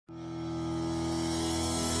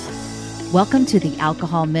Welcome to the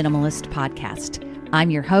Alcohol Minimalist podcast.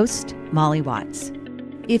 I'm your host, Molly Watts.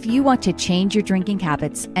 If you want to change your drinking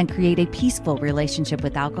habits and create a peaceful relationship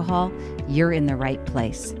with alcohol, you're in the right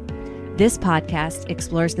place. This podcast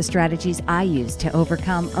explores the strategies I use to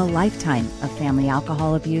overcome a lifetime of family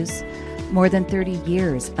alcohol abuse, more than 30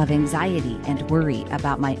 years of anxiety and worry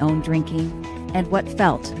about my own drinking, and what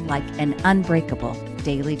felt like an unbreakable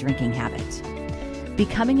daily drinking habit.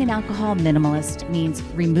 Becoming an alcohol minimalist means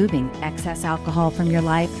removing excess alcohol from your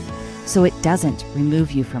life so it doesn't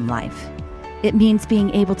remove you from life. It means being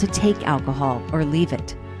able to take alcohol or leave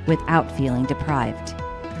it without feeling deprived.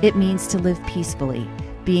 It means to live peacefully,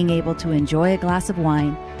 being able to enjoy a glass of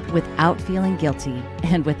wine without feeling guilty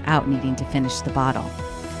and without needing to finish the bottle.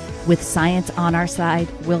 With science on our side,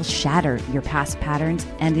 we'll shatter your past patterns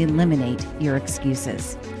and eliminate your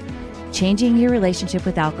excuses. Changing your relationship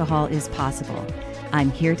with alcohol is possible. I'm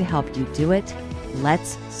here to help you do it.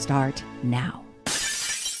 Let's start now.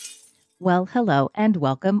 Well, hello and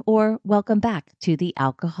welcome back to the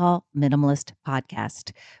Alcohol Minimalist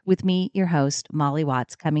podcast with me, your host, Molly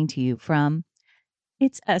Watts, coming to you from,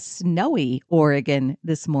 it's a snowy Oregon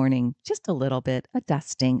this morning, just a little bit, a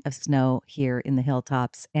dusting of snow here in the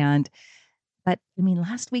hilltops. But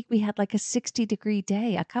last week we had like a 60-degree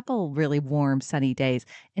day, a couple really warm, sunny days,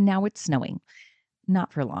 and now it's snowing.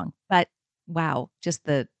 Not for long, but wow, just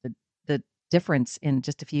the difference in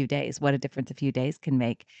just a few days. What a difference a few days can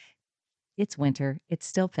make. It's winter. It's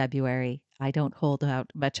still February. I don't hold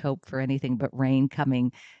out much hope for anything but rain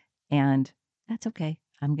coming, and that's okay.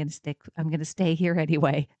 I'm going to stay here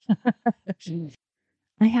anyway.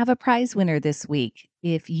 I have a prize winner this week.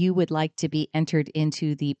 If you would like to be entered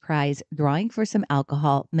into the prize drawing for some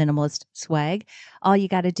alcohol minimalist swag, all you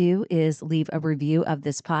got to do is leave a review of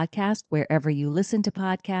this podcast wherever you listen to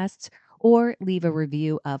podcasts, or leave a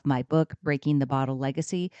review of my book, Breaking the Bottle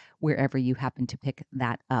Legacy, wherever you happen to pick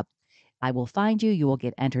that up. I will find you. You will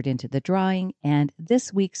get entered into the drawing. And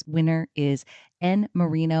this week's winner is N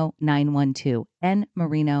Marino 912. N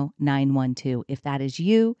Marino 912. If that is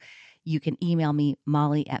you, you can email me,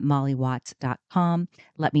 molly@mollywatts.com.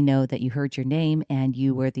 Let me know that you heard your name and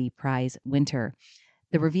you were the prize winner.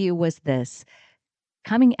 The review was this: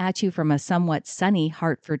 coming at you from a somewhat sunny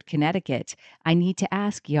Hartford, Connecticut. I need to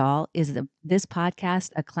ask y'all, is this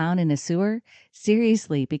podcast a clown in a sewer?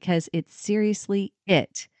 Seriously, because it's seriously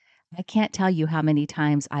it. I can't tell you how many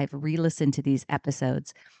times I've re-listened to these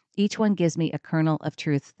episodes. Each one gives me a kernel of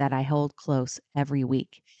truth that I hold close every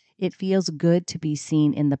week. It feels good to be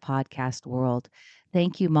seen in the podcast world.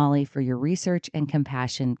 Thank you, Molly, for your research and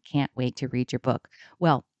compassion. Can't wait to read your book.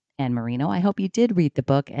 Well, Anne Marino, I hope you did read the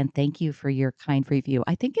book, and thank you for your kind review.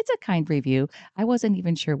 I think it's a kind review. I wasn't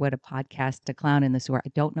even sure what a podcast, a clown in the sewer.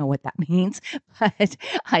 I don't know what that means, but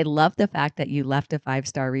I love the fact that you left a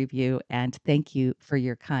 5-star review, and thank you for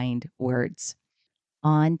your kind words.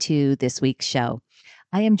 On to this week's show.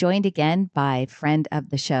 I am joined again by friend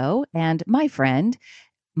of the show and my friend,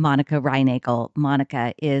 Monica Reinagel.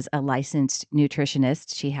 Monica is a licensed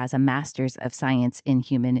nutritionist. She has a master's of science in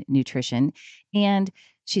human nutrition, and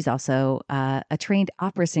she's also a trained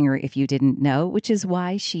opera singer, if you didn't know, which is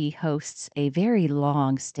why she hosts a very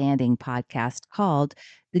long-standing podcast called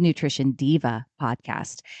the Nutrition Diva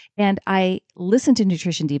podcast. And I listen to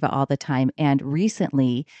Nutrition Diva all the time. And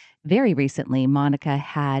recently, very recently, Monica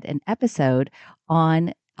had an episode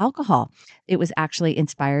on alcohol. It was actually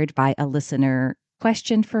inspired by a listener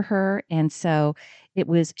question for her. And so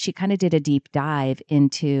she kind of did a deep dive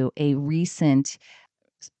into a recent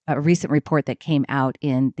report that came out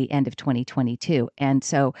in the end of 2022. And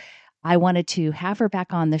so I wanted to have her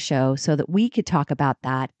back on the show so that we could talk about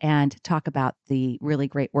that and talk about the really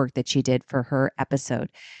great work that she did for her episode.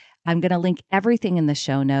 I'm going to link everything in the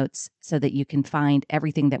show notes so that you can find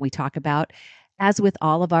everything that we talk about. As with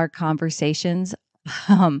all of our conversations,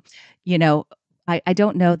 I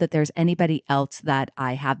don't know that there's anybody else that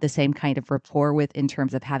I have the same kind of rapport with in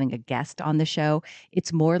terms of having a guest on the show.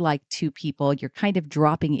 It's more like two people. You're kind of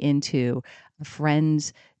dropping into a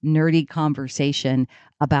friend's nerdy conversation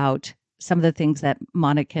about some of the things that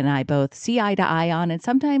Monica and I both see eye to eye on, and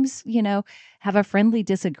sometimes, have a friendly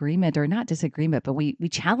disagreement, or not disagreement, but we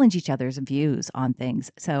challenge each other's views on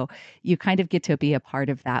things. So you kind of get to be a part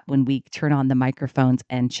of that when we turn on the microphones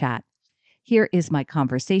and chat. Here is my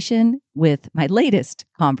latest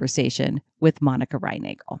conversation with Monica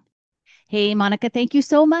Reinagel. Hey, Monica, thank you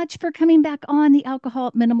so much for coming back on the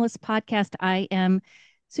Alcohol Minimalist podcast. I am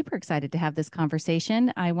super excited to have this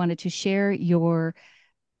conversation. I wanted to share your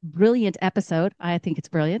brilliant episode. I think it's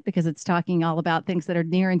brilliant because it's talking all about things that are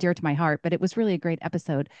near and dear to my heart, but it was really a great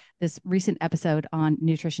episode, this recent episode on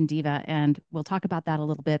Nutrition Diva, and we'll talk about that a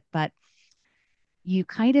little bit. But you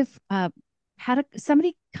kind of had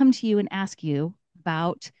somebody come to you and ask you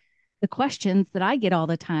about the questions that I get all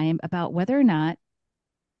the time about whether or not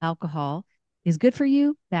alcohol is good for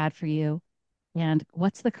you, bad for you, and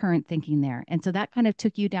what's the current thinking there. And so that kind of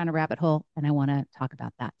took you down a rabbit hole, and I want to talk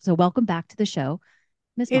about that. So welcome back to the show,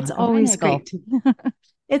 Miss It's Monica always Meinagel. great to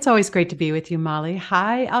it's always great to be with you, Molly.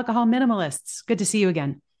 Hi, alcohol minimalists. Good to see you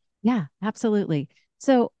again. Yeah, absolutely.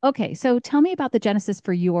 So, okay, so tell me about the genesis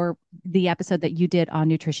for the episode that you did on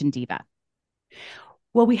Nutrition Diva.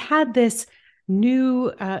 Well, we had this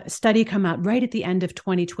new study come out right at the end of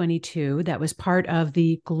 2022 that was part of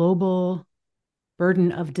the Global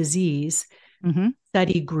Burden of Disease Mm-hmm.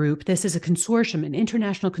 study group. This is a consortium, an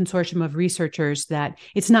international consortium of researchers that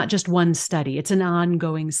it's not just one study, it's an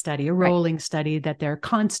ongoing study, a Right. rolling study that they're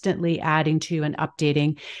constantly adding to and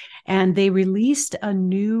updating. And they released a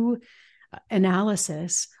new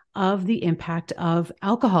analysis of the impact of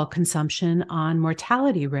alcohol consumption on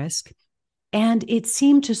mortality risk. And it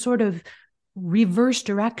seemed to sort of reverse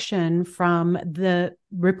direction from the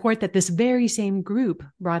report that this very same group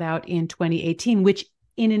brought out in 2018, which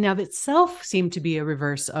in and of itself seemed to be a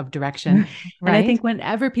reverse of direction. And I Right. think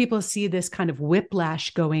whenever people see this kind of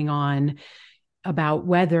whiplash going on about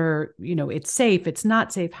whether, it's safe, it's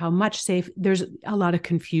not safe, how much safe, there's a lot of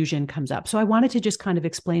confusion comes up. So I wanted to just kind of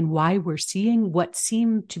explain why we're seeing what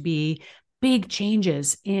seem to be big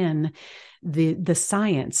changes in the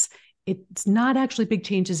science. It's not actually big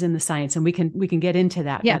changes in the science, and we can get into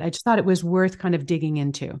that, Yeah. but I just thought it was worth kind of digging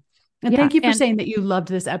into. And Yeah. thank you for And saying that you loved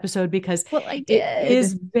this episode, because well, I it did.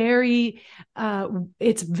 is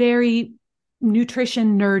it's very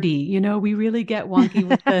nutrition nerdy. We really get wonky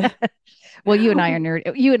with the Well, you and I are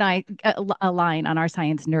nerd. You and I align on our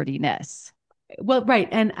science nerdiness. well, right.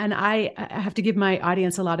 And I have to give my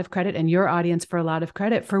audience a lot of credit, and your audience for a lot of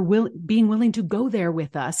credit for being willing to go there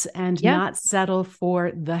with us and Yeah. not settle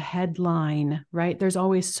for the headline, right? There's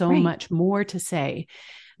always so Right. much more to say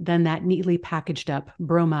than that neatly packaged up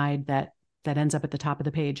bromide that ends up at the top of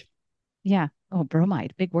the page. Yeah. Oh,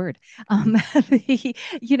 bromide, big word.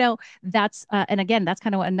 That's and again, that's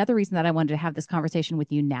kind of another reason that I wanted to have this conversation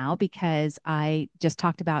with you now, because I just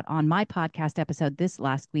talked about on my podcast episode this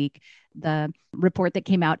last week the report that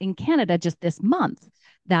came out in Canada just this month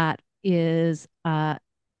that is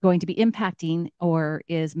going to be impacting or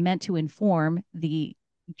is meant to inform the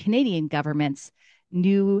Canadian government's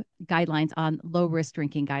new guidelines on low risk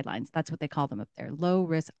drinking guidelines. That's what they call them up there, low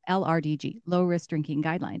risk LRDG, low risk drinking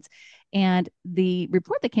guidelines. And the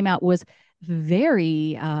report that came out was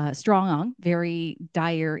very strong, very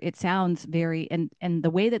dire. It sounds very, and the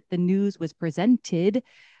way that the news was presented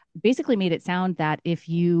basically made it sound that if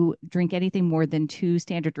you drink anything more than two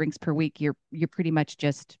standard drinks per week, you're pretty much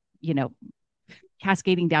just,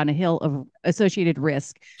 cascading down a hill of associated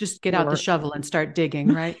risk Just get out the for shovel and start digging,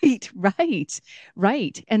 right?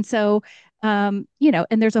 right. And so, and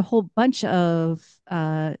there's a whole bunch of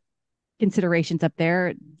considerations up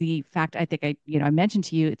there. The fact I think I mentioned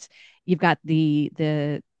to you, it's you've got the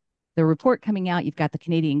report coming out. You've got the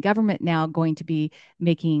Canadian government now going to be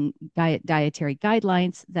making dietary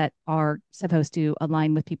guidelines that are supposed to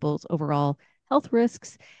align with people's overall health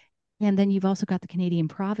risks. And then you've also got the Canadian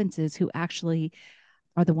provinces who actually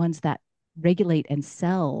are the ones that regulate and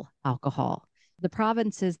sell alcohol. The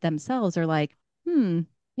provinces themselves are like,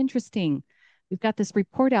 interesting. We've got this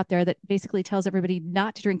report out there that basically tells everybody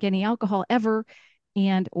not to drink any alcohol ever,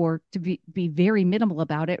 and or to be very minimal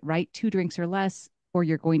about it, right? Two drinks or less, or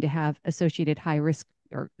you're going to have associated high risk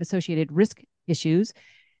or associated risk issues.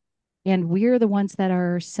 And we're the ones that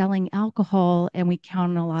are selling alcohol, and we count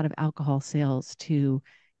on a lot of alcohol sales to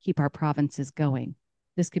keep our provinces going.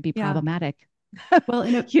 This could be Yeah. problematic,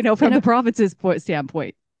 Well, from the province's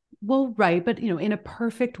standpoint. well, right. But, in a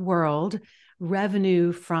perfect world,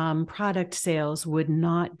 revenue from product sales would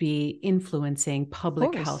not be influencing Of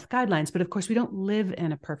public course. health guidelines. But of course, we don't live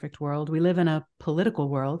in a perfect world. We live in a political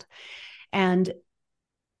world. And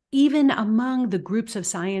even among the groups of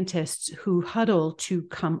scientists who huddle to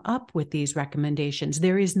come up with these recommendations,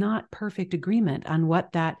 there is not perfect agreement on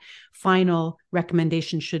what that final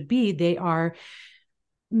recommendation should be. They are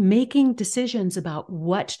making decisions about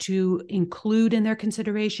what to include in their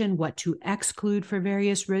consideration, what to exclude for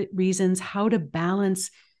various reasons, how to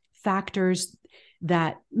balance factors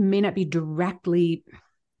that may not be directly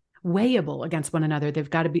weighable against one another. They've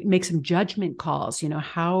got to make some judgment calls.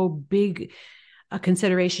 How big a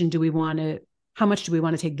consideration do we want to, how much do we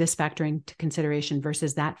want to take this factor into consideration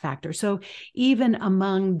versus that factor? So even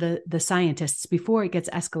among the scientists, before it gets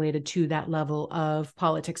escalated to that level of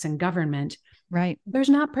politics and government, Right. there's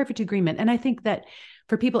not perfect agreement. And I think that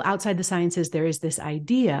for people outside the sciences, there is this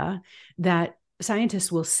idea that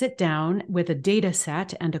scientists will sit down with a data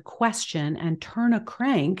set and a question and turn a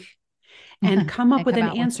crank and come up with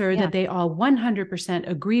an answer that they all 100%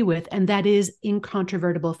 agree with. And that is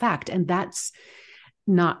incontrovertible fact. And that's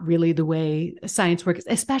not really the way science works,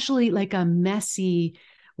 especially like a messy,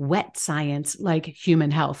 wet science like human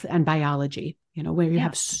health and biology, where you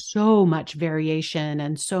have so much variation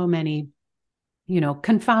and so many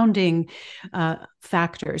confounding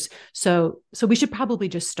factors. So we should probably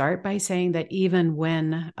just start by saying that even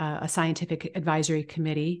when a scientific advisory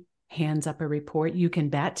committee hands up a report, you can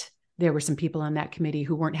bet there were some people on that committee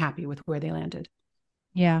who weren't happy with where they landed.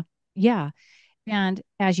 Yeah. Yeah. And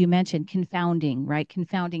as you mentioned, confounding, right?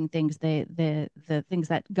 Confounding things, the things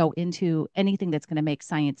that go into anything that's going to make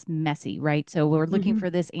science messy, right? So we're looking for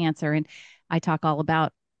this answer. And I talk all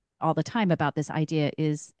the time about this idea,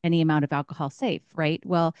 is any amount of alcohol safe, right?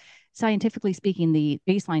 Well, scientifically speaking, the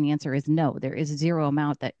baseline answer is no. There is zero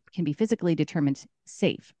amount that can be physically determined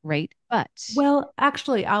safe, right? But well,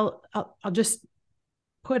 actually, I'll just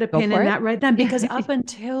put a pin in that right then, because up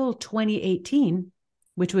until 2018,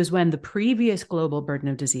 which was when the previous global burden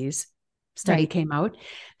of disease study came out,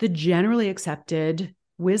 the generally accepted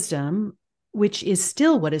wisdom, which is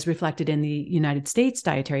still what is reflected in the United States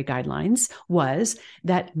dietary guidelines, was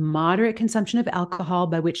that moderate consumption of alcohol,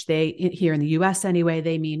 by which they, here in the US anyway,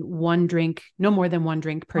 they mean one drink, no more than one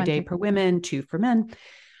drink per day per women, 2 for men,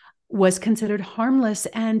 was considered harmless.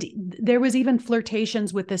 And there was even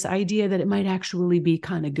flirtations with this idea that it might actually be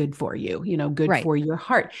kind of good for you, good for your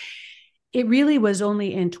heart. It really was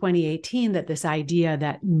only in 2018 that this idea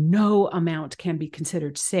that no amount can be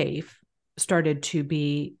considered safe started to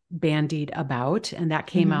be bandied about. And that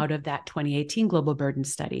came out of that 2018 global burden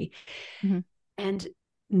study. And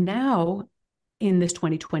now in this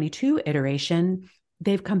 2022 iteration,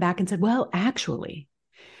 they've come back and said, well, actually,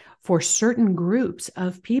 for certain groups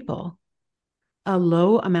of people, a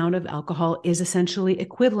low amount of alcohol is essentially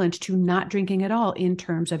equivalent to not drinking at all in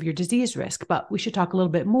terms of your disease risk. But we should talk a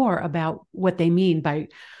little bit more about what they mean by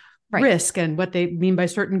risk and what they mean by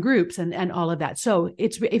certain groups and all of that. So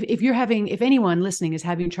it's, if anyone listening is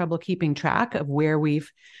having trouble keeping track of where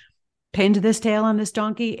we've pinned this tail on this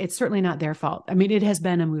donkey, it's certainly not their fault. I mean, it has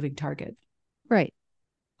been a moving target. Right.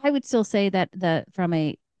 I would still say that from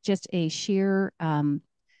a sheer known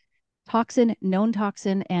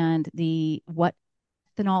toxin, and what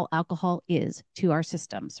ethanol alcohol is to our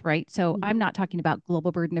systems, right? So I'm not talking about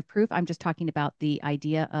global burden of proof. I'm just talking about the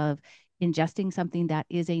idea of ingesting something that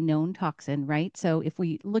is a known toxin, right? So if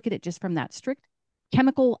we look at it just from that strict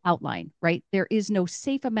chemical outline, right? There is no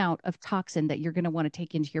safe amount of toxin that you're going to want to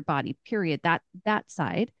take into your body, period. That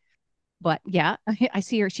side. But yeah, I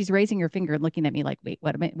see her. She's raising her finger and looking at me like, wait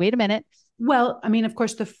a minute. Well, I mean, of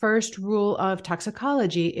course, the first rule of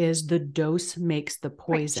toxicology is the dose makes the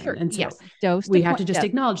poison. Sure. And so dose we have to just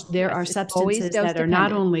acknowledge there are substances that are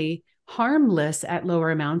not only harmless at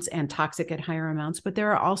lower amounts and toxic at higher amounts, but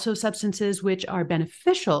there are also substances which are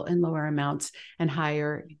beneficial in lower amounts and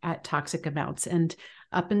higher at toxic amounts. And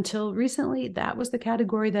up until recently, that was the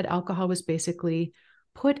category that alcohol was basically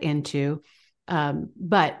put into.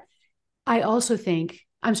 But I also think,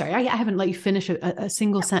 I'm sorry, I haven't let you finish a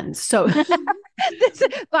single sentence. So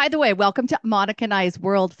by the way, welcome to Monica and I's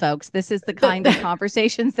world, folks. This is the kind of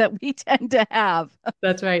conversations that we tend to have.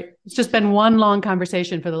 That's right. It's just been one long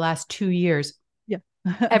conversation for the last 2 years. Yeah.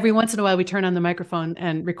 Every once in a while, we turn on the microphone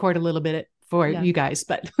and record a little bit for you guys,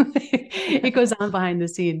 but it goes on behind the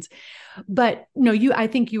scenes. But no, I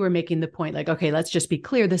think you were making the point like, okay, let's just be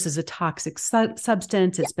clear. This is a toxic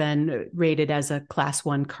substance. It's been rated as a class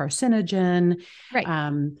 1 carcinogen. Right.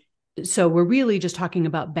 So we're really just talking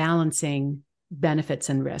about balancing benefits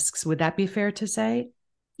and risks. Would that be fair to say?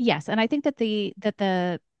 Yes. And I think that the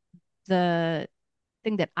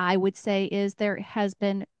thing that I would say is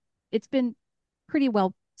it's been pretty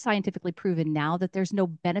well scientifically proven now that there's no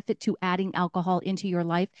benefit to adding alcohol into your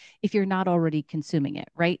life if you're not already consuming it,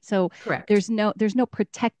 right? So correct. There's no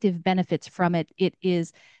protective benefits from it. It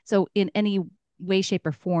is, so in any way, shape,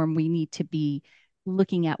 or form, we need to be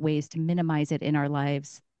looking at ways to minimize it in our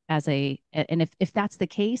lives and if that's the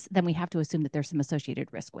case, then we have to assume that there's some associated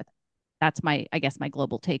risk with it. That's my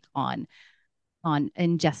global take on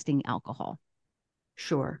ingesting alcohol.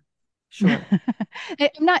 Sure.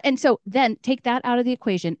 And so then take that out of the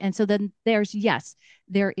equation. And so then then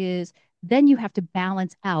you have to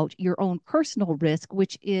balance out your own personal risk,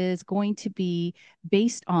 which is going to be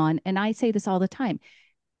based on, and I say this all the time,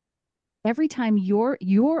 every time your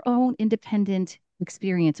own independent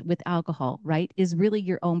experience with alcohol, right, is really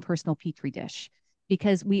your own personal petri dish,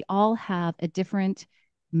 because we all have a different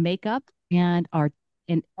makeup and our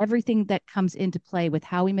and everything that comes into play with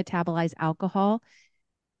how we metabolize alcohol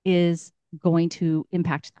is going to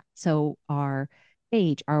impact that. So our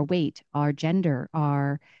age, our weight, our gender,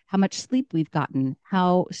 our how much sleep we've gotten,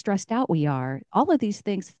 how stressed out we are, all of these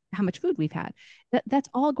things, how much food we've had. That's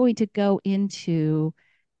all going to go into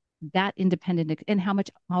that independent and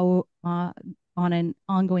on an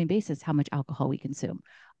ongoing basis, how much alcohol we consume.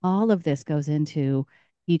 All of this goes into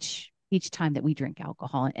each time that we drink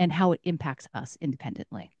alcohol and how it impacts us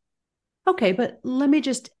independently. Okay, but let me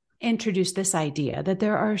just introduce this idea that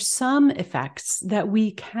there are some effects that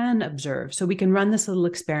we can observe. So we can run this little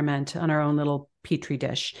experiment on our own little petri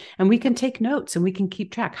dish, and we can take notes and we can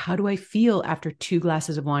keep track. How do I feel after 2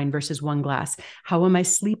 glasses of wine versus 1 glass? How am I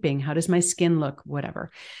sleeping? How does my skin look?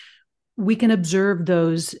 Whatever. We can observe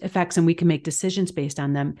those effects and we can make decisions based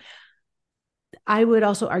on them. I would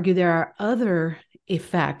also argue there are other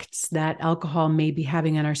effects that alcohol may be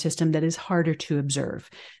having on our system that is harder to observe,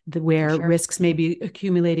 where risks may be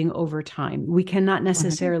accumulating over time. We cannot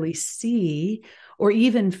necessarily see or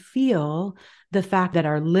even feel the fact that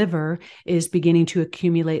our liver is beginning to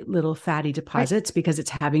accumulate little fatty deposits because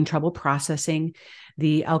it's having trouble processing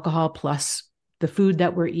the alcohol plus the food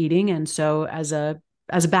that we're eating. And so as a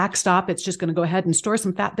backstop, it's just going to go ahead and store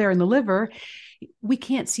some fat there in the liver. We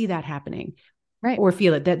can't see that happening. Or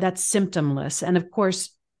feel it. That's symptomless. And of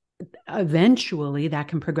course, eventually that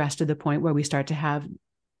can progress to the point where we start to have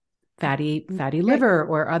fatty liver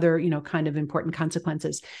or other, kind of important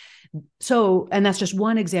consequences. So, and that's just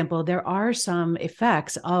one example. There are some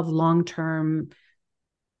effects of long-term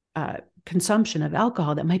consumption of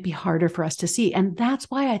alcohol that might be harder for us to see. And that's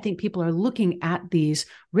why I think people are looking at these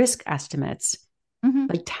risk estimates.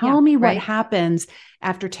 Like, tell me what happens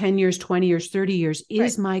after 10 years, 20 years, 30 years.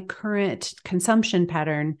 Is my current consumption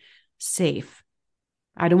pattern safe?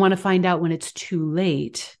 I don't want to find out when it's too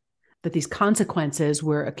late that these consequences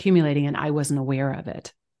were accumulating and I wasn't aware of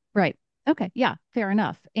it. Right. Okay. Yeah, fair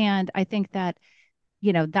enough. And I think that,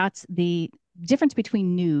 that's the difference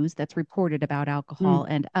between news that's reported about alcohol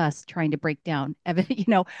and us trying to break down,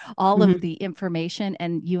 all of the information.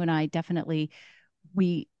 And you and I definitely,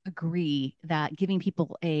 we agree that giving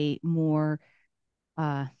people a more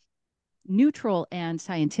neutral and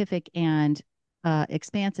scientific and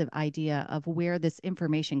expansive idea of where this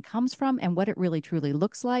information comes from and what it really truly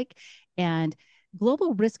looks like, and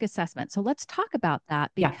global risk assessment. So let's talk about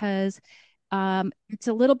that because it's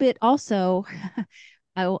a little bit also,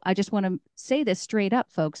 I just want to say this straight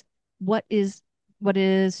up, folks. What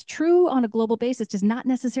is true on a global basis does not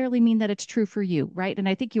necessarily mean that it's true for you, right? And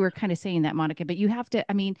I think you were kind of saying that, Monica, but you have to,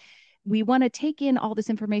 we want to take in all this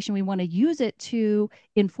information. We want to use it to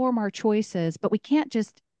inform our choices, but we can't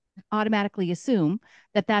just automatically assume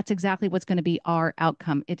that that's exactly what's going to be our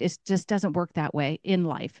outcome. It just doesn't work that way in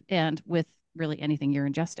life and with really anything you're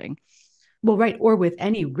ingesting. Well, right. Or with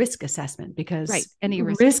any risk assessment, because any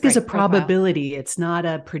risk is a probability. Profile. It's not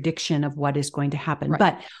a prediction of what is going to happen.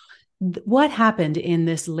 But what happened in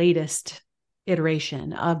this latest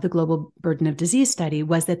iteration of the Global Burden of Disease study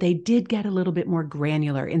was that they did get a little bit more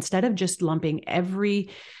granular. Instead of just lumping every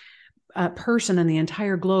person on the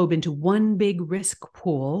entire globe into one big risk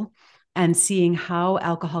pool and seeing how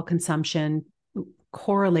alcohol consumption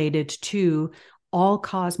correlated to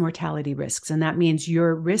all-cause mortality risks. And that means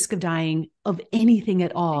your risk of dying of anything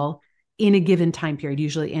at all in a given time period,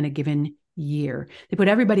 usually in a given year. They put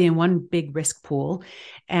everybody in one big risk pool.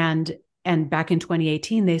 And back in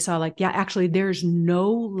 2018, they saw actually there's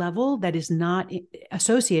no level that is not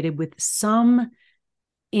associated with some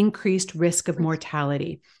increased risk of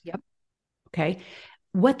mortality. Yep. Okay.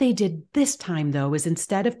 What they did this time, though, is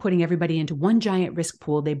instead of putting everybody into one giant risk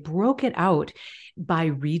pool, they broke it out by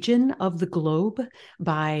region of the globe,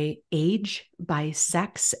 by age, by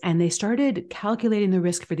sex, and they started calculating the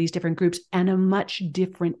risk for these different groups, and a much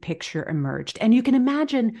different picture emerged. And you can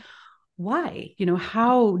imagine why,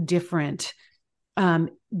 how different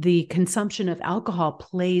the consumption of alcohol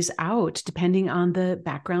plays out depending on the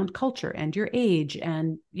background culture and your age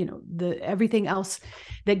and, everything else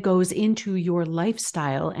that goes into your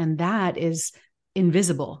lifestyle. And that is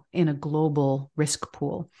invisible in a global risk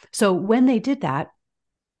pool. So when they did that,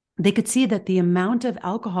 they could see that the amount of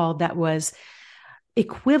alcohol that was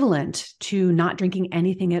equivalent to not drinking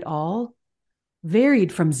anything at all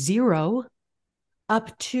varied from 0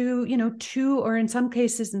 up to, 2, or in some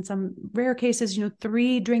cases, in some rare cases,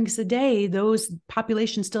 3 drinks a day, those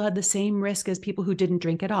populations still had the same risk as people who didn't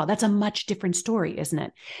drink at all. That's a much different story, isn't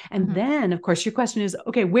it? And then, of course, your question is,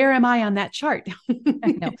 okay, where am I on that chart?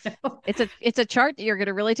 I know. It's a chart that you're going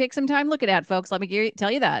to really take some time looking at, folks. Let me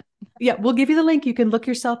tell you that. Yeah, we'll give you the link. You can look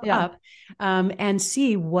yourself Yeah. up and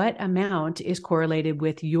see what amount is correlated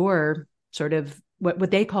with your sort of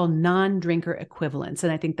what they call non-drinker equivalents.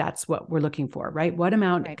 And I think that's what we're looking for, right? What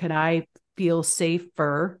amount could I feel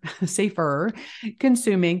safer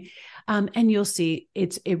consuming? And you'll see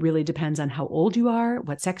it really depends on how old you are,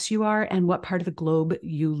 what sex you are, and what part of the globe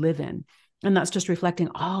you live in. And that's just reflecting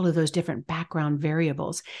all of those different background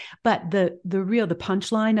variables. But the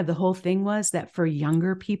punchline of the whole thing was that for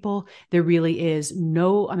younger people, there really is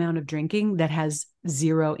no amount of drinking that has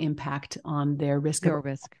zero impact on their risk of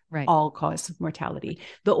all-cause mortality.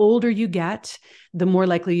 The older you get, the more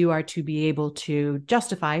likely you are to be able to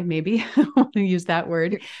justify, maybe I want to use that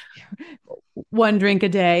word, 1 drink a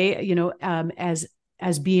day,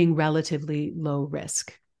 as being relatively low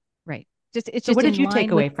risk. Right. So what did you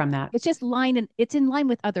take away from that? It's just it's in line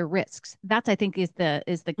with other risks. That's, I think, is the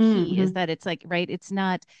key, is that it's like, right. It's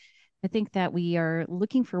not, I think that we are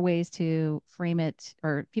looking for ways to frame it,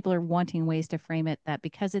 or people are wanting ways to frame it, that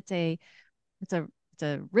because it's a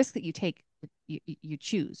risk that you take, you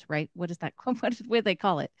choose, right? What is that? What do they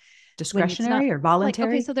call it? Discretionary or voluntary?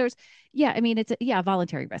 Like, okay, so there's, it's a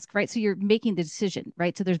voluntary risk, right? So you're making the decision,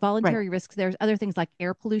 right? So there's voluntary risks. There's other things like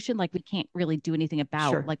air pollution, like we can't really do anything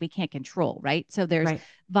about, like we can't control, right? So there's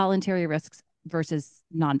voluntary risks versus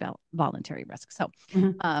non-voluntary risks.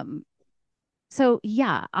 So,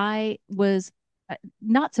 I was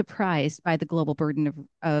not surprised by the global burden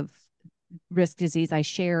of risk disease. I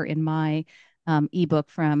share in my ebook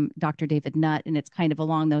from Dr. David Nutt, and it's kind of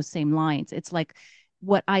along those same lines. It's like,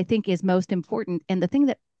 what I think is most important, and the thing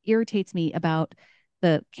that irritates me about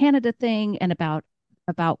the Canada thing, and about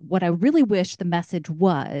what I really wish the message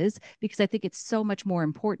was, because I think it's so much more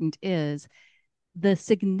important, is the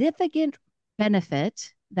significant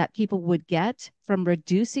benefit that people would get from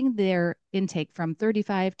reducing their intake from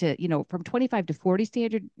 35 to, from 25 to 40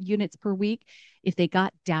 standard units per week. If they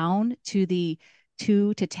got down to the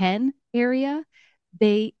 2 to 10 area,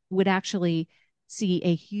 they would actually see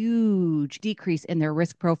a huge decrease in their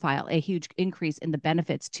risk profile, a huge increase in the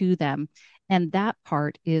benefits to them. And that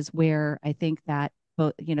part is where I think that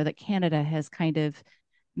that Canada has kind of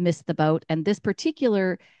missed the boat. And this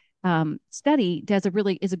particular study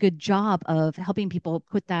is a good job of helping people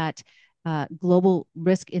put that global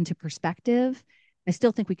risk into perspective. I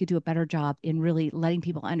still think we could do a better job in really letting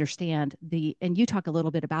people understand and you talk a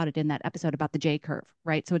little bit about it in that episode about the J curve,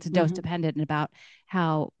 right? So it's dose dependent, and about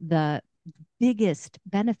how the biggest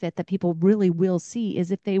benefit that people really will see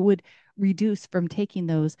is if they would reduce from taking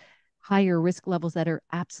those higher risk levels that are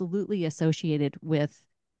absolutely associated with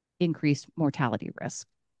increased mortality risk.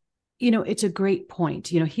 It's a great point.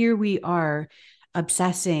 Here we are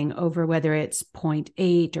obsessing over whether it's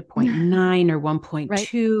 0.8 or 0.9 or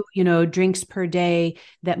 1.2, drinks per day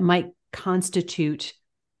that might constitute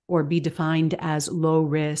or be defined as low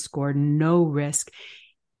risk or no risk,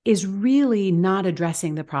 is really not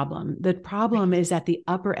addressing the problem. The problem is at the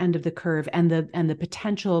upper end of the curve, and the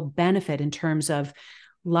potential benefit in terms of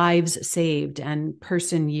lives saved and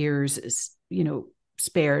person years,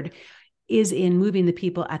 spared, is in moving the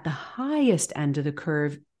people at the highest end of the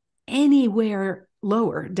curve anywhere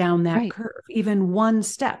lower down that curve. Even one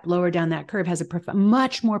step lower down that curve has a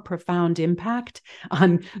much more profound impact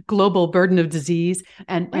on global burden of disease,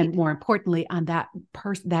 and more importantly, on that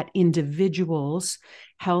individual's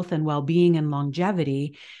health and well-being and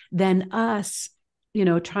longevity, than us,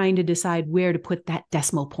 trying to decide where to put that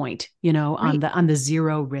decimal point, on the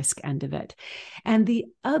zero risk end of it. And the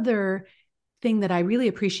other thing that I really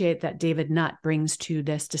appreciate that David Nutt brings to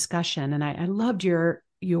this discussion, and I loved your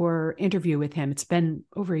interview with him. It's been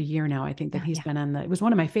over a year now, I think, that he's been on it was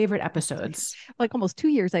one of my favorite episodes. Like almost 2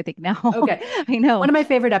 years, I think now. Okay. I know. One of my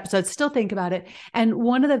favorite episodes, still think about it. And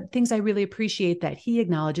one of the things I really appreciate that he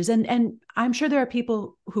acknowledges, and I'm sure there are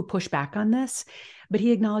people who push back on this, but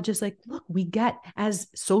he acknowledges, like, look, we get, as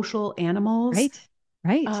social animals,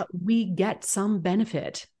 we get some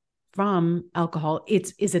benefit from alcohol.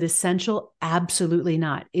 Is it essential? Absolutely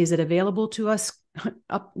not. Is it available to us?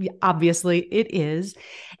 Obviously it is.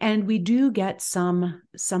 And we do get some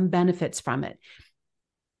benefits from it.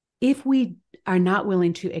 If we are not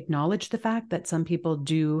willing to acknowledge the fact that some people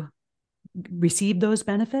do receive those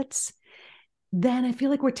benefits, then I feel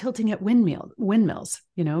like we're tilting at windmills,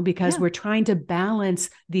 because we're trying to balance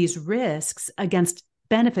these risks against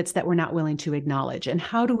benefits that we're not willing to acknowledge. And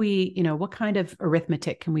how do we, what kind of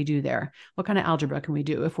arithmetic can we do there? What kind of algebra can we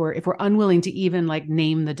do if we're unwilling to even like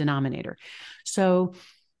name the denominator? So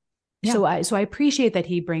yeah. So I appreciate that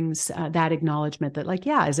he brings that acknowledgement that like,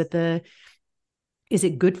 yeah, is it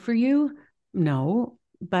good for you? No,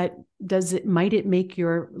 but might it make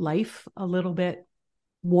your life a little bit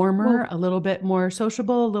warmer, a little bit more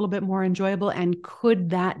sociable, a little bit more enjoyable? And could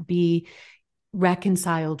that be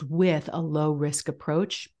reconciled with a low risk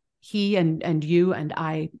approach? He and you and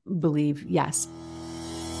I believe yes.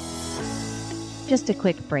 Just a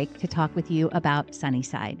quick break to talk with you about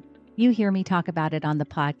Sunnyside. You hear me talk about it on the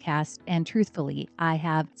podcast, and truthfully, I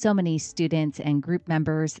have so many students and group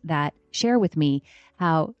members that share with me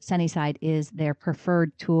how Sunnyside is their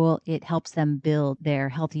preferred tool. It helps them build their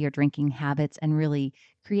healthier drinking habits and really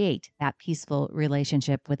create that peaceful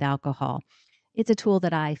relationship with alcohol. It's a tool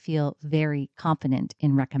that I feel very confident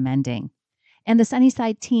in recommending. And the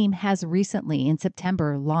Sunnyside team has recently, in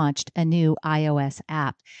September, launched a new iOS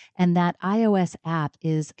app. And that iOS app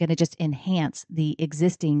is going to just enhance the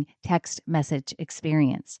existing text message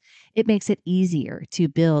experience. It makes it easier to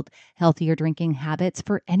build healthier drinking habits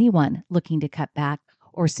for anyone looking to cut back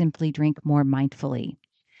or simply drink more mindfully.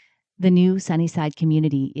 The new Sunnyside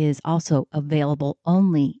community is also available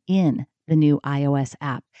only in the new iOS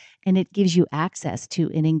app, and it gives you access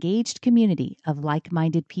to an engaged community of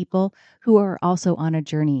like-minded people who are also on a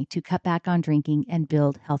journey to cut back on drinking and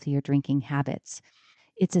build healthier drinking habits.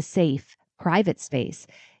 It's a safe, private space,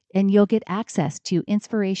 and you'll get access to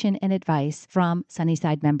inspiration and advice from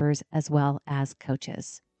Sunnyside members as well as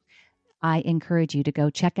coaches. I encourage you to go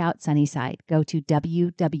check out Sunnyside. Go to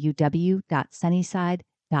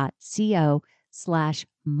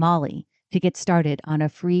www.sunnyside.co/Molly to get started on a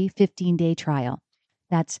free 15-day trial.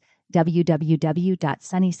 That's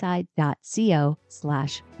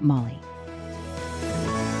www.sunnyside.co/Molly.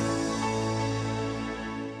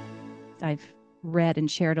 I've read and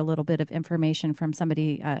shared a little bit of information from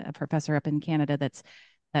somebody, a professor up in Canada that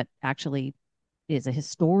actually is a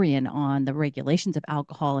historian on the regulations of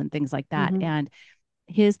alcohol and things like that. Mm-hmm. And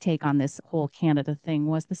his take on this whole Canada thing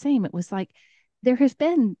was the same. It was like there has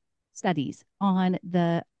been studies on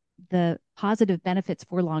the positive benefits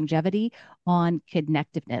for longevity on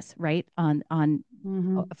connectiveness, right? On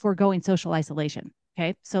mm-hmm. foregoing social isolation.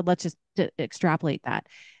 Okay. So let's just extrapolate that.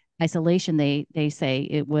 Isolation, they say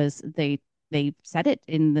it was, they said it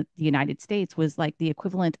in the United States was like the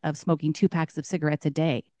equivalent of smoking 2 packs of cigarettes a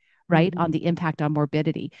day, right? Mm-hmm. On the impact on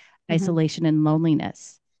morbidity, mm-hmm. isolation and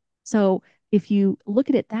loneliness. So if you look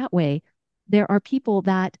at it that way, there are people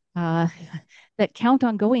that that count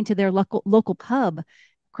on going to their local pub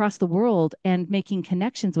across the world and making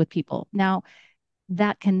connections with people. Now,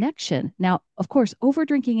 that connection. Now, of course, over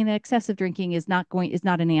drinking and excessive drinking is not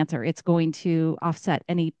an answer. It's going to offset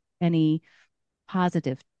any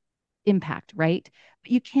positive impact, right?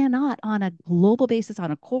 But you cannot, on a global basis,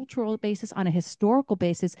 on a cultural basis, on a historical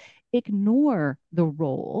basis, ignore the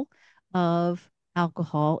role of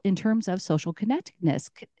alcohol in terms of social connectedness.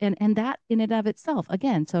 And that in and of itself,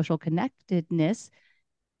 again, social connectedness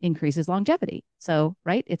increases longevity. So,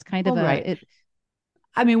 right, it's kind of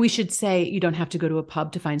I mean, we should say you don't have to go to a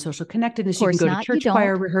pub to find social connectedness. You can go to church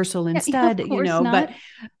choir rehearsal instead, of course not.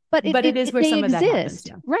 But it is where some of that happens.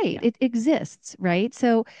 Yeah. Right. Yeah. It exists. Right.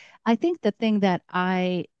 So I think the thing that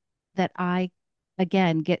I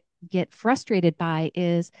again get frustrated by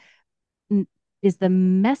is the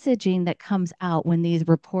messaging that comes out when these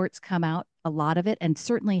reports come out. A lot of it, and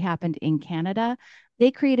certainly happened in Canada, they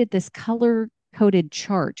created this color coded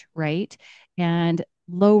chart, right? And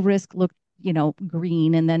low risk looked,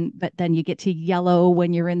 green, and but then you get to yellow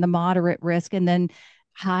when you're in the moderate risk, and then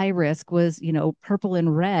high risk was, purple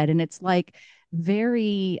and red. And it's like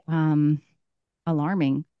very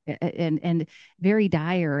alarming and very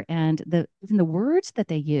dire. And even the words that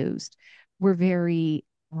they used were very,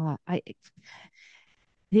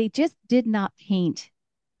 they just did not paint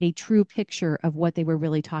a true picture of what they were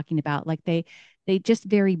really talking about. Like they just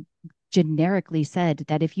very generically said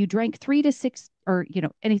that if you drank 3 to 6 or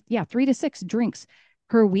 3 to 6 drinks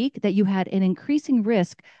per week, that you had an increasing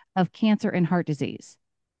risk of cancer and heart disease.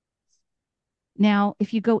 Now,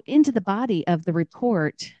 if you go into the body of the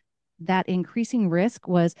report, that increasing risk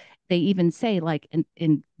was, they even say, like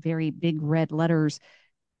in very big red letters,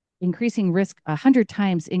 increasing risk 100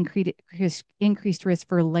 times increased risk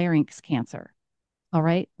for larynx cancer. All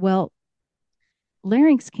right. Well,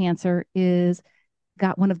 larynx cancer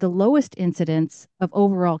got one of the lowest incidence of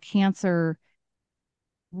overall cancer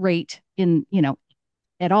rate in,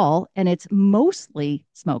 at all. And it's mostly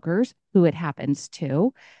smokers who it happens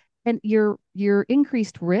to. And your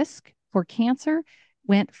increased risk for cancer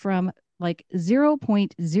went from like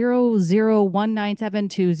 0.00197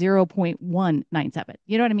 to 0.197.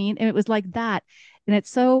 You know what I mean? And it was like that. And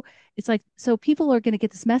it's like, so people are going to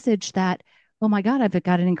get this message that, oh my God, I've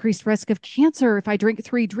got an increased risk of cancer if I drink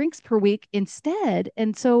 3 drinks per week instead.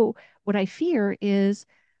 And so what I fear is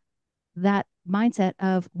that mindset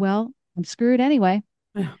of, well, I'm screwed anyway.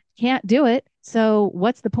 Yeah. Can't do it. So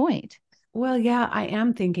what's the point? Well, yeah, I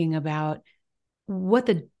am thinking about what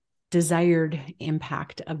the desired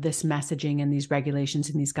impact of this messaging and these regulations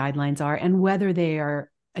and these guidelines are, and whether they are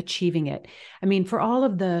achieving it. I mean, for all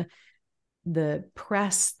of the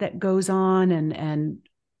press that goes on, and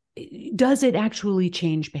does it actually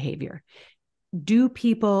change behavior? Do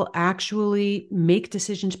people actually make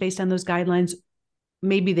decisions based on those guidelines?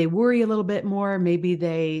 Maybe they worry a little bit more, maybe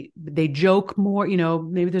they joke more,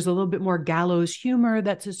 maybe there's a little bit more gallows humor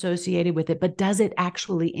that's associated with it, but does it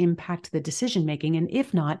actually impact the decision making? And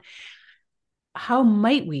if not, how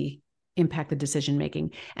might we impact the decision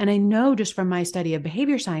making? And I know just from my study of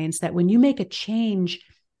behavior science that when you make a change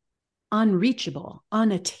unreachable,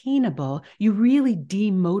 unattainable, you really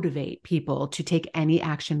demotivate people to take any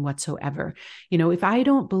action whatsoever. If I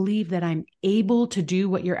don't believe that I'm able to do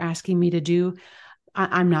what you're asking me to do,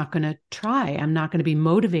 I'm not going to try. I'm not going to be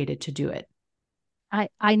motivated to do it.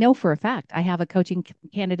 I know for a fact I have a coaching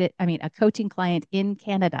a coaching client in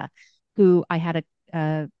Canada who I had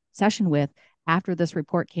a session with after this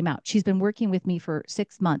report came out. She's been working with me for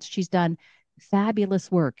 6 months. She's done fabulous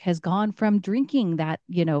work, has gone from drinking that,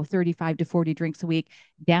 35 to 40 drinks a week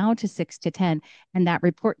down to 6 to 10. And that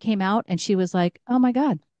report came out and she was like, oh my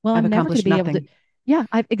God, well, I've I'm never going to accomplished be able to. nothing. Yeah,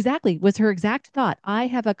 I exactly was her exact thought. I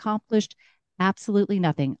have accomplished absolutely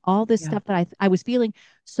nothing. All this Yeah. stuff that I was feeling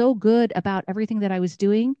so good about everything that I was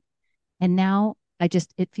doing. And now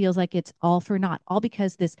it feels like it's all for naught, all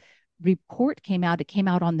because this report came out. It came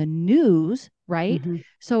out on the news, right? Mm-hmm.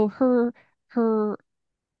 So her,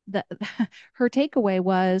 the, her takeaway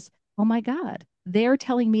was, oh my God, they're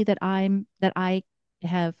telling me that I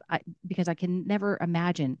have, because I can never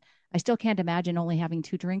imagine, I still can't imagine only having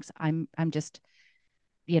 2 drinks. I'm just,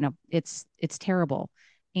 it's terrible.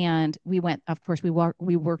 And we went, of course, we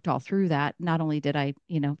worked all through that. Not only did I,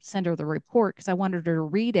 send her the report because I wanted her to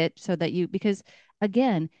read it so that because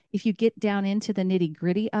again, if you get down into the nitty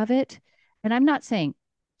gritty of it, and I'm not saying,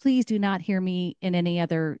 please do not hear me in any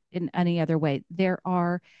other way. There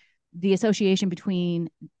are the association between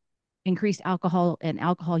increased alcohol and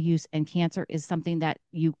alcohol use and cancer is something that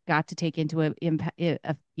you got to take into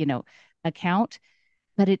account,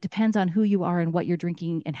 but it depends on who you are and what you're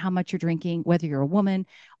drinking and how much you're drinking, whether you're a woman,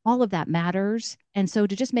 all of that matters. And so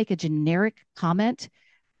to just make a generic comment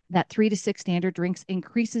that 3 to 6 standard drinks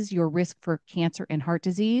increases your risk for cancer and heart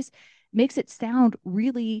disease makes it sound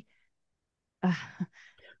really uh,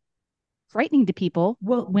 frightening to people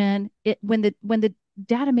Well, when the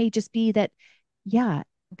data may just be that, yeah,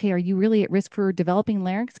 okay, are you really at risk for developing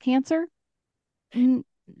larynx cancer? Mm,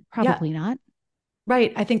 yeah, probably not.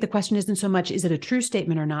 right. I think the question isn't so much, is it a true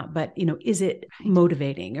statement or not, but, is it Right.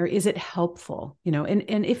 motivating or is it helpful?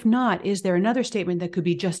 And if not, is there another statement that could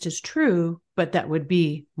be just as true, but that would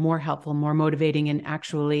be more helpful, more motivating, and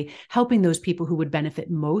actually helping those people who would benefit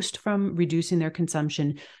most from reducing their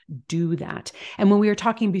consumption do that? And when we were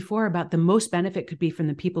talking before about the most benefit could be from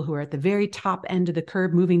the people who are at the very top end of the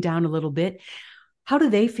curve, moving down a little bit, how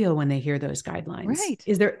do they feel when they hear those guidelines? Right.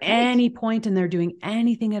 Is there Right. any point in their doing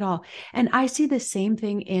anything at all? And I see the same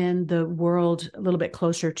thing in the world a little bit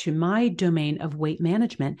closer to my domain of weight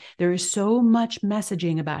management. There is so much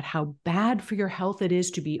messaging about how bad for your health it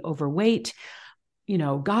is to be overweight,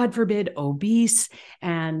 God forbid, obese,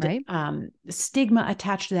 and Right. stigma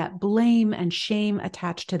attached to that, blame and shame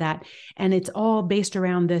attached to that. And it's all based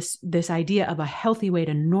around this idea of a healthy weight,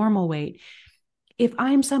 a normal weight. If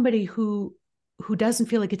I'm somebody who doesn't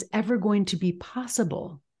feel like it's ever going to be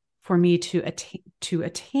possible for me to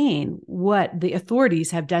attain what the authorities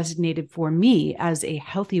have designated for me as a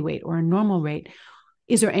healthy weight or a normal weight,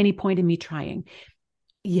 is there any point in me trying?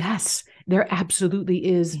 Yes, there absolutely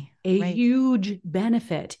is a Right. huge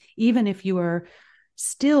benefit, even if you are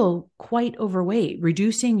still quite overweight,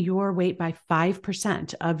 reducing your weight by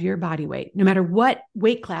 5% of your body weight, no matter what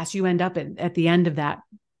weight class you end up in at the end of that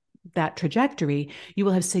trajectory, you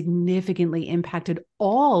will have significantly impacted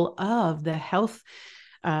all of the health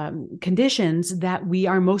conditions that we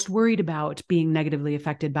are most worried about being negatively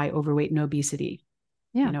affected by overweight and obesity.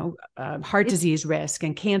 Yeah. Heart It's disease risk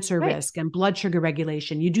and cancer right. risk and blood sugar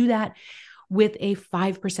regulation. You do that with a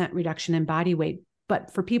 5% reduction in body weight.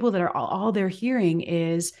 But for people that are all they're hearing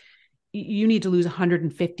is you need to lose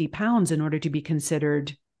 150 pounds in order to be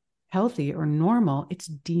considered healthy or normal, it's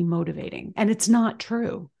demotivating. And it's not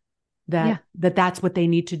true that's what they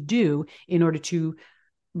need to do in order to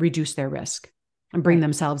reduce their risk and bring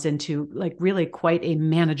themselves into like really quite a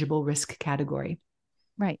manageable risk category.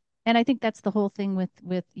 Right. And I think that's the whole thing with,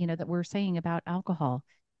 that we're saying about alcohol.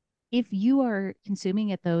 If you are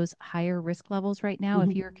consuming at those higher risk levels right now,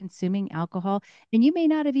 if you're consuming alcohol, and you may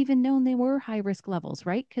not have even known they were high risk levels,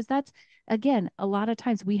 right? Because that's, again, a lot of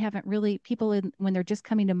times we haven't really, people when they're just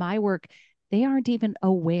coming to my work, they aren't even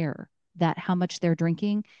aware that how much they're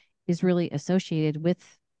drinking is really associated with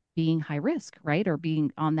being high risk, right? Or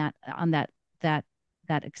being that that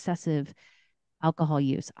excessive alcohol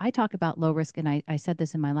use. I talk about low risk, and I said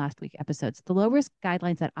this in my last week episodes. The low risk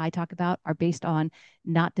guidelines that I talk about are based on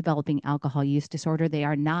not developing alcohol use disorder. They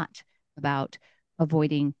are not about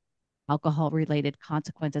avoiding alcohol related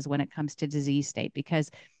consequences when it comes to disease state, because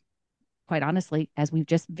quite honestly, as we've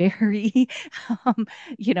just very, um,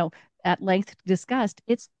 you know, at length discussed,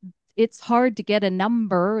 it's hard to get a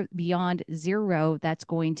number beyond zero that's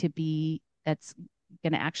going to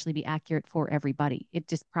actually be accurate for everybody. It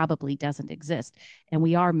just probably doesn't exist. And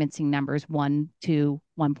we are mincing numbers 1 to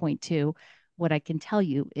 1.2. What I can tell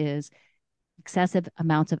you is excessive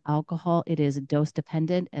amounts of alcohol, it is dose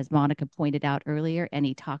dependent. As Monica pointed out earlier,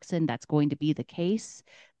 any toxin, that's going to be the case.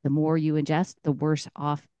 The more you ingest, the worse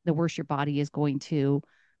your body is going to,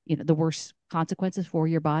 the worse consequences for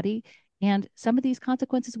your body. And some of these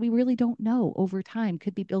consequences we really don't know over time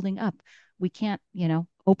could be building up. We can't,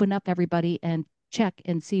 open up everybody and check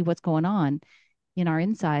and see what's going on in our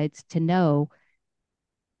insides to know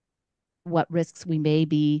what risks we may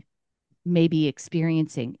be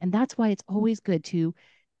experiencing. And that's why it's always good to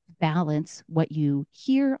balance what you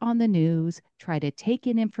hear on the news, try to take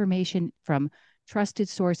in information from trusted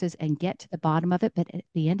sources and get to the bottom of it. But at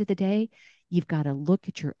the end of the day, you've got to look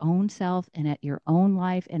at your own self and at your own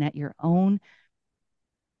life and at your own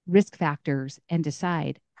risk factors and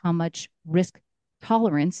decide how much risk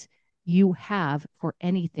tolerance you have for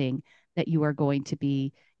anything that you are going to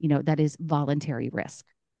be, that is voluntary risk.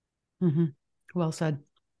 Mm-hmm. Well said.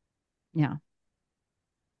 Yeah.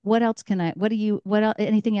 What else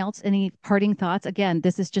anything else? Any parting thoughts? Again,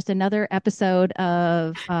 this is just another episode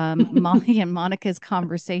of Molly and Monica's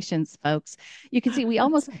conversations, folks. You can see we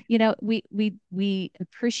almost, we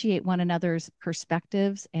appreciate one another's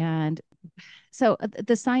perspectives. And so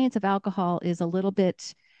the science of alcohol is a little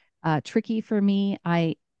bit tricky for me.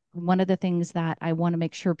 One of the things that I want to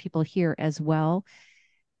make sure people hear as well,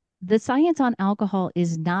 the science on alcohol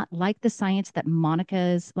is not like the science that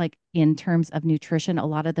Monica's like in terms of nutrition. A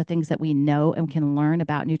lot of the things that we know and can learn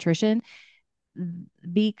about nutrition,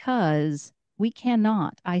 because we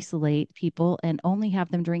cannot isolate people and only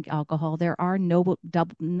have them drink alcohol. There are no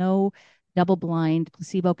double-blind,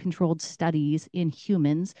 placebo-controlled studies in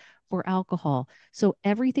humans for alcohol. So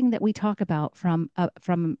everything that we talk about from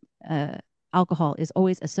alcohol is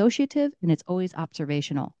always associative and it's always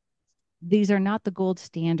observational. These are not the gold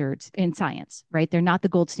standards in science, right? They're not the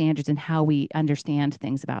gold standards in how we understand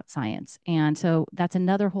things about science. And so that's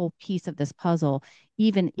another whole piece of this puzzle.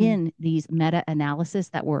 Even in these meta-analysis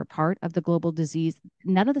that were a part of the global disease,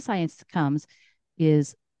 none of the science that comes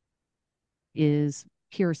is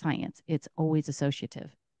pure science. It's always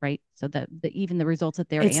associative, right? So that even the results that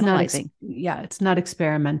they're analyzing. It's not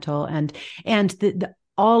experimental. And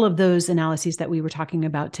all of those analyses that we were talking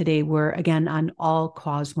about today were, again, on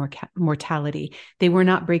all-cause mortality. They were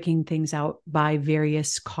not breaking things out by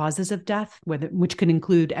various causes of death, which could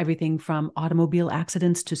include everything from automobile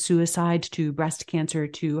accidents to suicide to breast cancer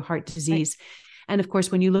to heart disease. Right. And of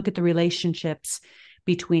course, when you look at the relationships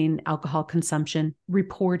between alcohol consumption,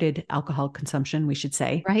 reported alcohol consumption, we should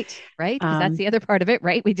say. Right. Because that's the other part of it,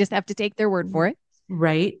 right? We just have to take their word for it.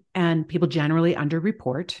 Right. And people generally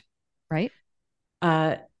underreport. Right.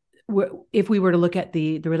 If we were to look at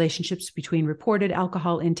the relationships between reported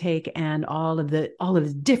alcohol intake and all of the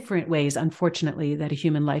different ways, unfortunately, that a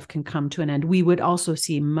human life can come to an end, we would also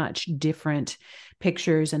see much different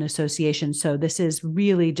pictures and associations. So this is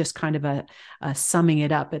really just kind of a summing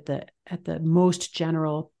it up at the most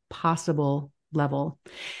general possible level.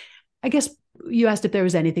 I guess you asked if there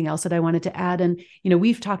was anything else that I wanted to add. And,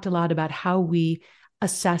 we've talked a lot about how we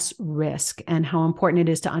assess risk and how important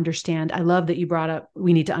it is to understand. I love that you brought up,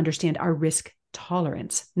 we need to understand our risk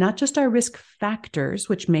tolerance, not just our risk factors,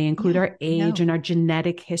 which may include our age and our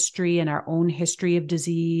genetic history and our own history of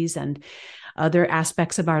disease and other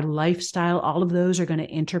aspects of our lifestyle. All of those are going to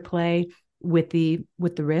interplay with the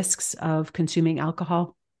risks of consuming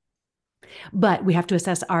alcohol. But we have to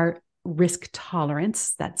assess our risk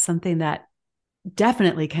tolerance. That's something that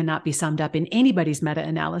definitely cannot be summed up in anybody's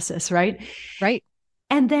meta-analysis, right? Right.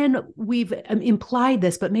 And then we've implied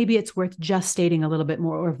this, but maybe it's worth just stating a little bit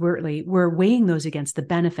more overtly. We're weighing those against the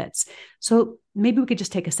benefits. So maybe we could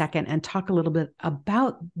just take a second and talk a little bit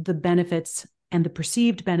about the benefits and the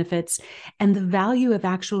perceived benefits and the value of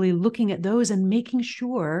actually looking at those and making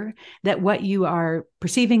sure that what you are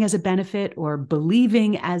perceiving as a benefit or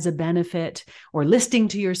believing as a benefit or listing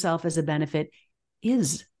to yourself as a benefit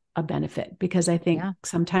is a benefit. Because I think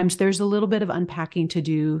sometimes there's a little bit of unpacking to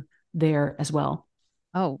do there as well.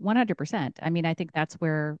 Oh, 100%. I mean, I think that's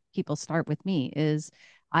where people start with me is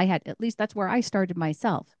I had, at least that's where I started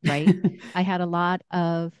myself, right? I had a lot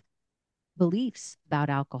of beliefs about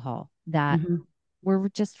alcohol that Mm-hmm. were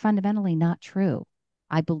just fundamentally not true.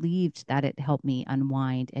 I believed that it helped me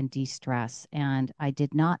unwind and de-stress, and I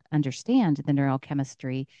did not understand the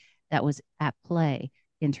neurochemistry that was at play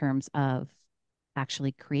in terms of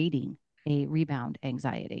actually creating a rebound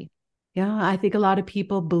anxiety. Yeah, I think a lot of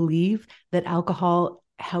people believe that alcohol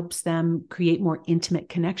helps them create more intimate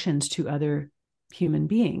connections to other human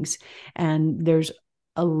beings. And there's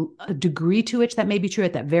a degree to which that may be true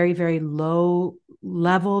at that very, very low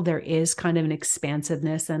level. There is kind of an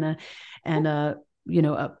expansiveness and a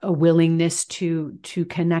a willingness to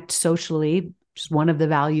connect socially, which is one of the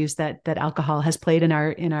values that alcohol has played in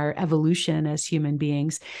our evolution as human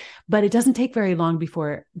beings. But it doesn't take very long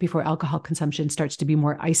before alcohol consumption starts to be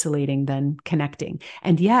more isolating than connecting.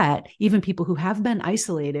 And yet, even people who have been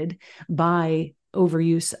isolated by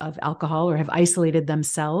overuse of alcohol or have isolated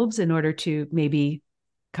themselves in order to maybe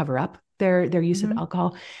cover up their use of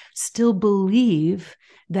alcohol still believe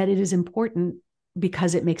that it is important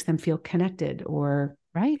because it makes them feel connected or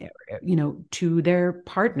Right. To their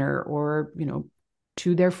partner or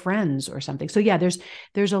to their friends or something. So yeah,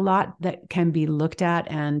 there's a lot that can be looked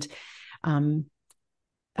at and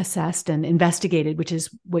assessed and investigated, which is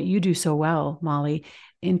what you do so well, Molly,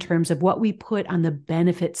 in terms of what we put on the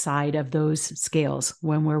benefit side of those scales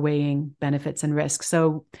when we're weighing benefits and risks.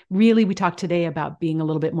 So really, we talked today about being a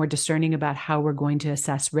little bit more discerning about how we're going to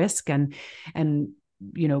assess risk and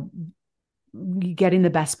getting the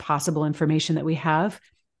best possible information that we have.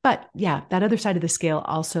 But yeah, that other side of the scale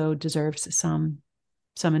also deserves some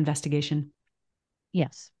investigation.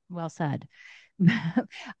 Yes, well said.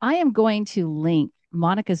 I am going to link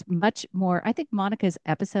Monica's much more. I think Monica's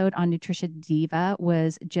episode on Nutrition Diva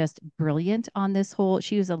was just brilliant on this whole.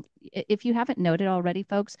 She was if you haven't noted already,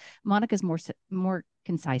 folks, Monica's more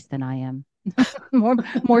concise than I am.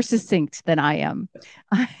 more succinct than I am.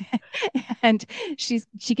 And she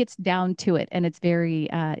gets down to it and it's very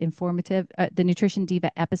informative. The Nutrition Diva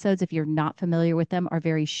episodes, if you're not familiar with them, are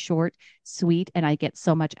very short, sweet, and I get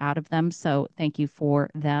so much out of them. So thank you for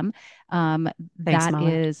them. Thanks, That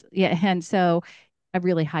Molly. is, yeah. And so I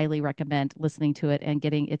really highly recommend listening to it and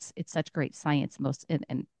getting it's such great science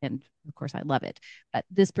and of course I love it. But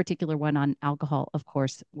this particular one on alcohol, of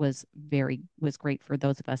course, was great for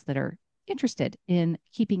those of us that are interested in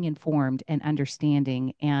keeping informed and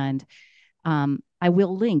understanding. And I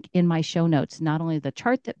will link in my show notes not only the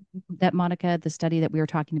chart that Monica, the study that we were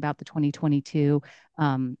talking about, the 2022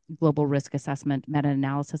 global risk assessment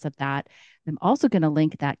meta-analysis of that. I'm also going to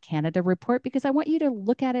link that Canada report because I want you to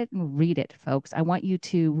look at it and read it, folks. I want you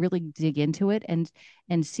to really dig into it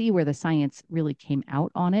and see where the science really came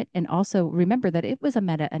out on it. And also remember that it was a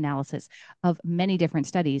meta-analysis of many different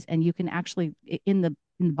studies, and you can actually in the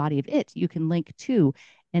body of it, you can link to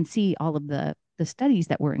and see all of the studies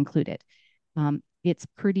that were included. It's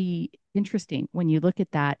pretty interesting when you look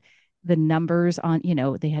at that, the numbers on,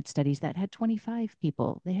 they had studies that had 25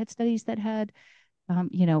 people. They had studies that had,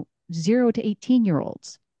 0 to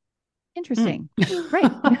 18-year-olds. Interesting.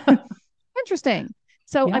 Right. Interesting.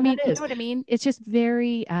 So, Yeah, I mean, that you is. know what I mean? It's just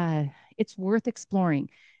very, it's worth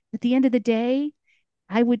exploring. At the end of the day,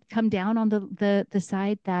 I would come down on the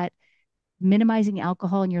side that minimizing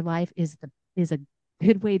alcohol in your life is a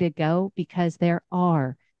good way to go because there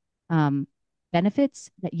are um, benefits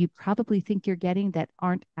that you probably think you're getting that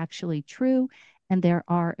aren't actually true, and there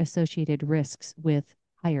are associated risks with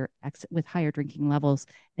higher drinking levels.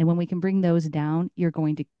 And when we can bring those down, you're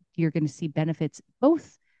going to see benefits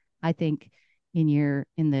both, I think, in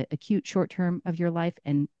the acute short term of your life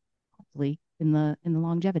and hopefully in the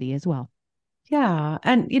longevity as well. Yeah.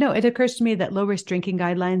 And, it occurs to me that low risk drinking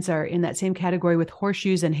guidelines are in that same category with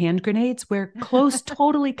horseshoes and hand grenades, where close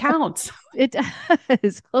totally counts. It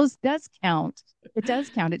does. Close does count. It does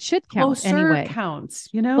count. It should count Closer anyway. counts,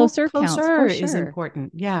 Closer counts closer for is sure.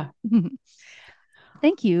 important. Yeah.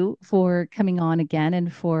 Thank you for coming on again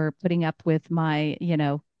and for putting up with my,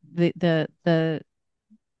 the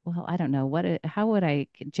well, I don't know how would I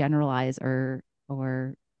generalize or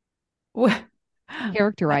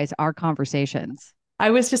characterize our conversations? I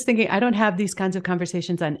was just thinking, I don't have these kinds of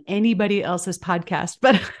conversations on anybody else's podcast,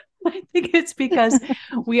 but I think it's because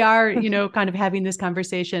we are, kind of having this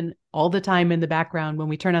conversation all the time in the background. When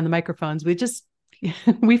we turn on the microphones, we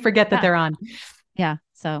forget that they're on. Yeah.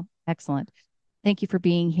 So excellent. Thank you for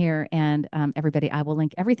being here. And everybody, I will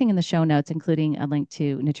link everything in the show notes, including a link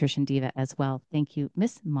to Nutrition Diva as well. Thank you,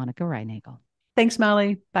 Miss Monica Reinagel. Thanks,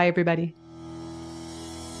 Molly. Bye, everybody.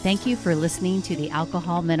 Thank you for listening to the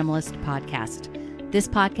Alcohol Minimalist podcast. This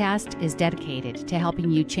podcast is dedicated to helping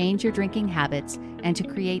you change your drinking habits and to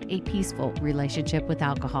create a peaceful relationship with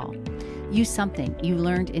alcohol. Use something you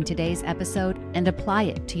learned in today's episode and apply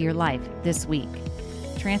it to your life this week.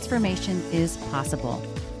 Transformation is possible.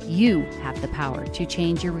 You have the power to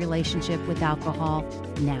change your relationship with alcohol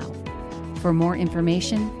now. For more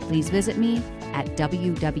information, please visit me at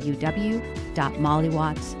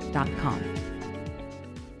www.mollywatts.com.